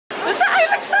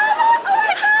eindelijk samen! Oh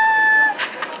my god!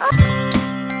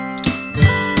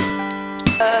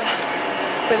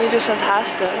 Ik ben nu dus aan het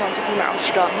haasten, want ik moet naar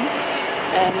Amsterdam.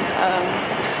 En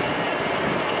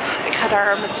ik ga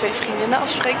daar met 2 vriendinnen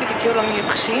afspreken die ik heel lang niet heb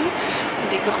gezien. En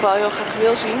die ik nog wel heel graag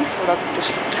wil zien, voordat ik dus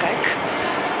vertrek.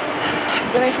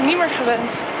 Ik ben even niet meer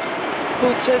gewend hoe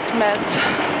het zit met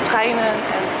treinen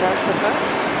en dergelijke.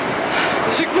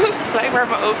 Dus ik moest blijkbaar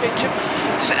mijn OV'tje.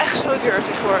 Het is echt zo duur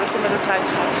tegenwoordig om met de trein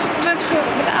te gaan. 20 euro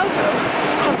met de auto. Dat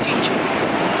is toch een tientje.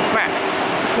 Maar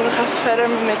ik moet nog even verder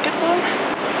mijn make-up doen.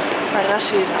 Maar de rest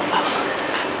zie je dan wel.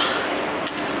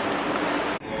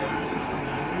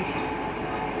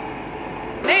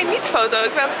 Nee, niet foto.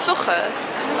 Ik ben aan het vloggen.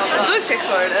 Dat doe ik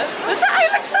tegenwoordig. We zijn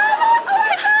eindelijk samen! Oh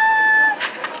my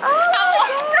god!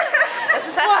 Oh. En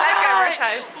ze zijn gelijk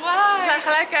Emmersij. Ze zijn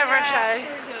gelijk Emmersij.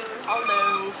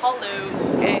 Hallo, hallo.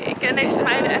 Oké, ik ken deze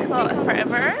meiden echt al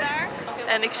forever.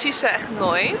 En ik zie ze echt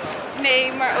nooit.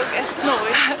 Nee, maar ook echt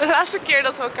nooit. De laatste keer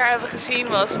dat we elkaar hebben gezien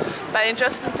was bij een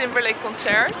Justin Timberlake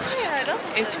concert. Oh ja, dat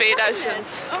in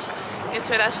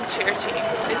 2014.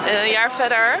 En een jaar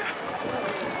verder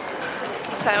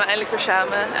zijn we eindelijk weer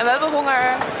samen. En we hebben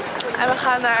honger. En we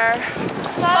gaan naar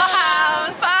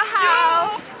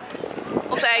Vahaus.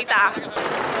 Ontbijten.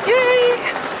 Yay!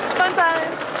 Fun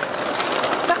times.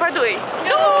 Zeg maar doei.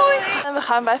 Doei! En we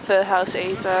gaan bij Veel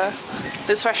eten.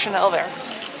 Dit is waar Janaa werkt.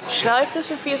 Janaa heeft dus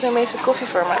een Vietnamese koffie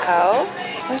voor me gehaald.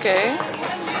 Oké.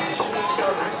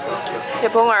 Je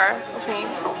hebt honger, of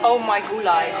niet? Oh my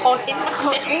goulai. Gewoon in mijn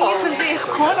gezicht. In je gezicht,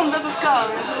 gewoon omdat het kan.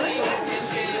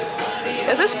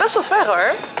 Het is best wel ver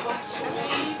hoor.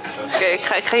 Oké,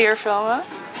 ik ga hier filmen.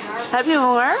 Heb je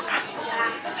honger?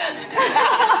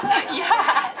 Ja.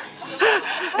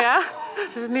 Ja?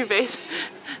 Is het nu beter?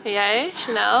 En jij,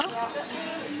 Janaa? Heb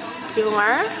je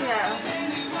honger? Ja.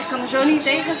 Ik kan er zo niet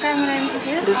tegen camera in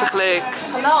gezicht. Dit is echt leuk.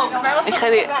 Hallo, maar was Ik ga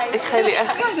jullie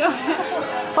echt...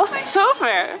 Was het niet zo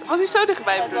ver? Was hij zo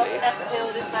dichtbij bedoel je? echt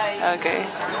heel dichtbij. Oké.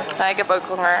 Nou, ik heb ook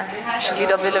honger. Als jullie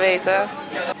dat willen weten.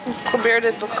 Ik probeer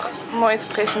dit nog mooi te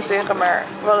presenteren, maar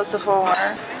we hadden te veel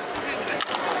honger.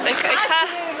 Ik ga...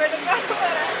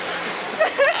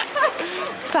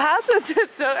 Ze haten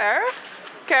dit zo erg.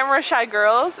 Camera shy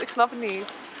girls. Ik snap het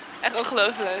niet. Echt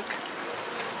ongelooflijk.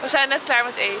 We zijn net klaar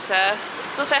met eten.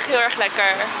 Het was echt heel erg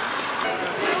lekker.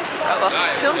 Oh, wacht. Ik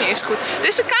film niet eens goed.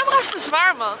 Deze camera is te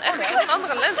zwaar, man. Echt, ik heb een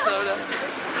andere lens nodig.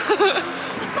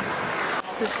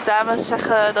 Dus de dames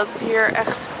zeggen dat het hier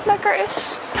echt lekker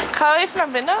is. Gaan we even naar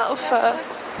binnen? Of...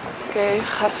 Oké, we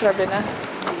gaan even naar binnen.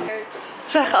 We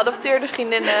zijn geadopteerde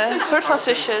vriendinnen. Een soort van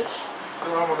zusjes.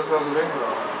 Ja, maar dat was de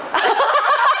wenkbrauw.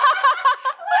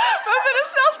 We hebben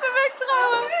dezelfde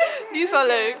wenkbrauwen. Die is wel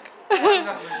leuk.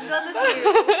 Dat is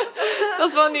nieuw. Dat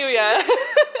is wel nieuw, ja.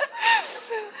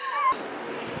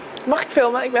 Mag ik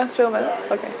filmen? Ik ben aan het filmen.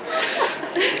 Oké.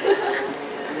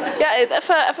 Ja,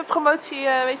 even promotie,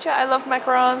 weet je. I love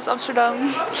macarons,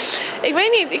 Amsterdam. Ik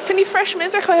weet niet, ik vind die fresh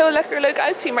mint er gewoon heel leuk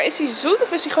uitzien. Maar is die zoet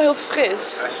of is die gewoon heel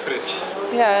fris? Hij is fris.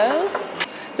 Ja, hè?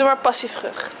 Doe maar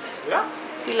passievrucht. Ja?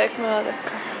 Die lijkt me wel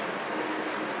lekker.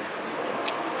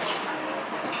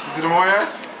 Ziet hij er mooi uit?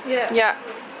 Ja. Ja.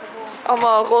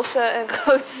 Allemaal roze en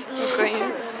rood. Oranje.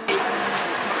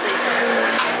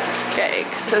 Kijk,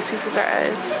 zo ziet het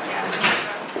eruit.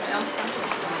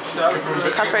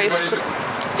 Het gaat weer even terug.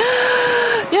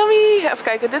 Yummy! Even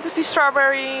kijken, dit is die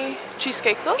strawberry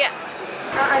cheesecake, toch? Ja.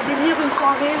 Hij zit hier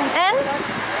gewoon weer. En?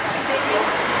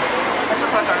 Dat is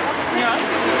ook lekker. Ja.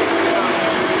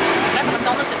 Lekker met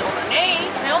tanden zitten onder. Nee,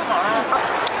 helemaal.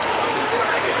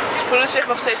 Ze voelen zich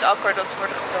nog steeds awkward dat ze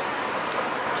worden gefilmd.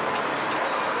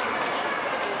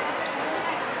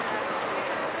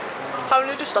 Gaan we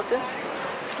nu de stad in?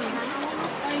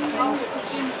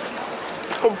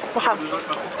 Kom, we gaan.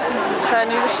 We zijn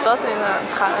nu de stad in aan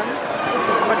het gaan.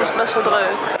 Maar het is best wel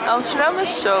druk. Amsterdam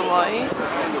is zo mooi.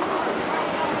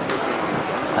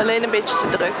 Alleen een beetje te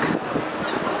druk.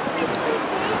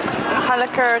 We gaan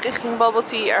lekker richting Bubble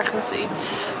Tea, ergens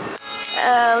iets.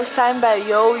 We zijn bij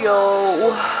Yo-Yo.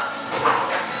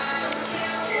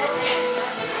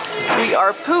 We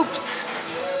are pooped.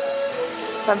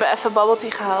 We hebben even bubble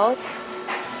tea gehaald.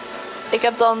 Ik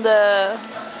heb dan de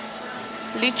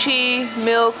lychee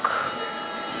milk,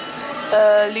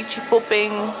 lychee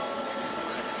popping.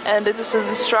 En dit is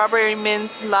een strawberry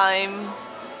mint lime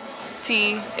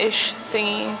tea-ish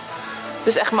thingy.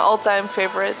 Dit is echt mijn all-time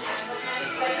favorite.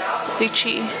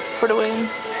 Lychee for the win.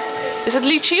 Is het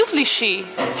lychee of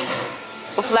lychee?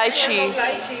 Of lychee?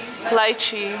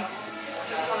 Lychee.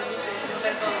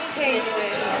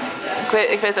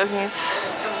 Ik weet het ook niet.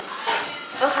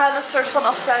 We gaan het soort van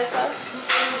afsluiten.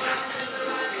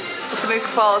 in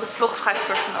ieder geval de vlogs ga ik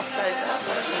soort van afsluiten.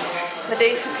 Met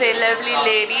deze twee lovely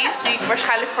ladies die ik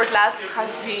waarschijnlijk voor het laatst ga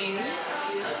zien.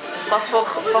 Pas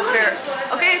weer...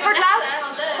 Oké, voor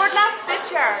het laatst dit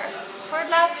jaar. Voor het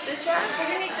laatst dit jaar. Ben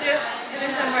je niet terug in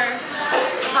december?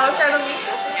 Houdt jij dan niet?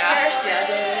 Ja.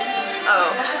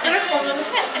 Oh. Als je terugkomt, dan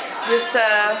is het. Dus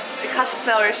ik ga ze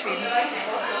snel weer zien.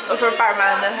 Over een paar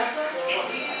maanden.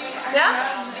 Ja?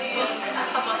 Dat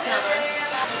gaat wel sneller.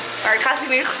 Maar ik ga ze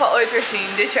in ieder geval ooit weer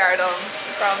zien. Dit jaar dan.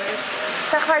 Promise.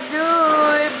 Zeg maar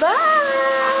doei. Bye.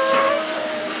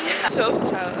 Zoveel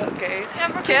zouden. Oké.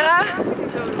 Chiara?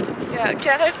 Ja,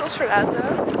 Chiara heeft ons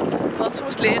verlaten. Want ze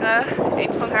moest leren.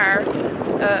 Een van haar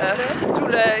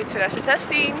doelen in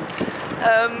 2016.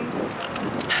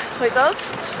 Hoe heet dat?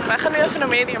 Wij gaan nu even naar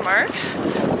Mediamarkt.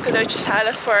 Cadeautjes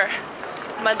halen voor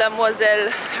mademoiselle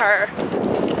haar...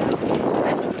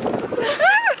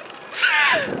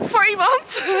 voor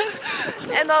iemand.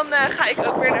 En dan ga ik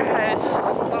ook weer naar huis.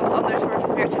 Want anders wordt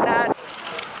het weer te laat.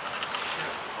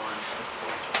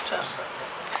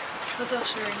 Dat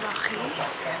was weer een dagje.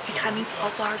 Ik ga niet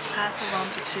al te hard praten,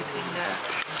 want ik zit in de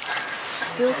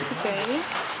stiltecoupé.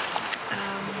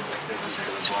 Het was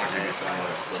echt superleuk.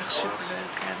 Het was echt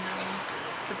superleuk en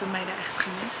ik heb de meiden echt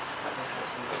gemist.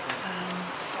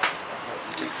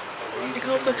 Ik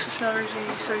hoop dat ik ze snel weer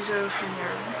zie, sowieso van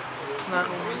jaar.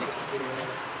 Waarom?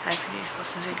 Hij heeft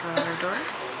vast en zeker wel weer door.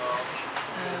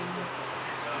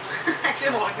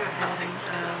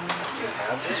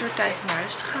 Het is weer tijd om naar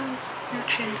huis te gaan.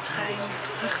 Uurtje in de trein,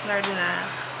 terug naar Den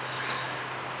Haag.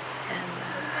 En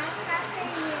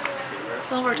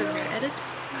dan wordt het weer edit.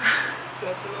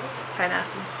 Fijne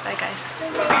avond. Bye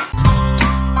guys.